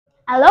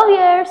Hello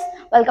viewers,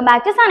 welcome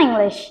back to Sun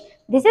English.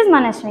 This is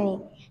Manaswini.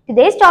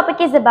 Today's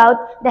topic is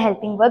about the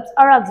helping verbs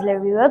or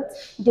auxiliary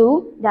verbs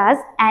do, does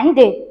and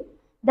did.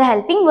 The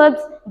helping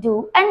verbs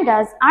do and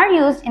does are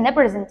used in the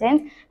present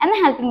tense and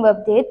the helping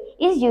verb did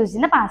is used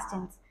in the past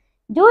tense.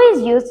 Do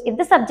is used if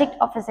the subject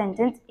of a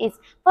sentence is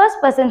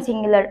first person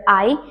singular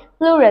I,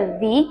 plural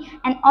we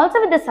and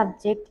also with the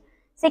subject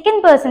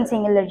second person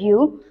singular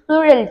you,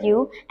 plural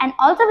you and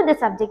also with the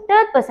subject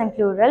third person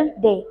plural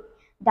they.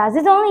 Does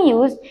is only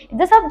used if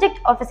the subject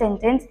of a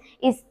sentence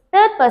is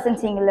third person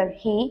singular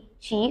he,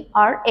 she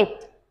or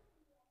it.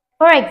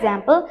 For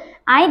example,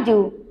 I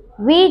do,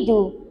 we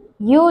do,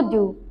 you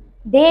do,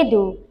 they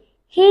do,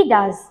 he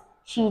does,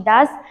 she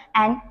does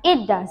and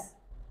it does.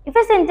 If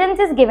a sentence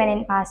is given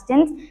in past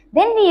tense,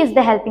 then we use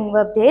the helping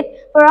verb did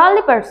for all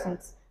the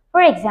persons.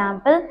 For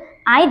example,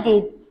 I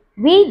did,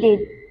 we did,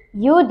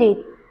 you did,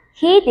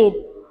 he did,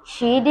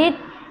 she did,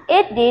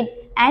 it did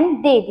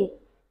and they did.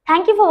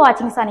 Thank you for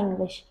watching Sun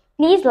English.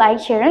 Please like,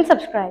 share and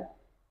subscribe.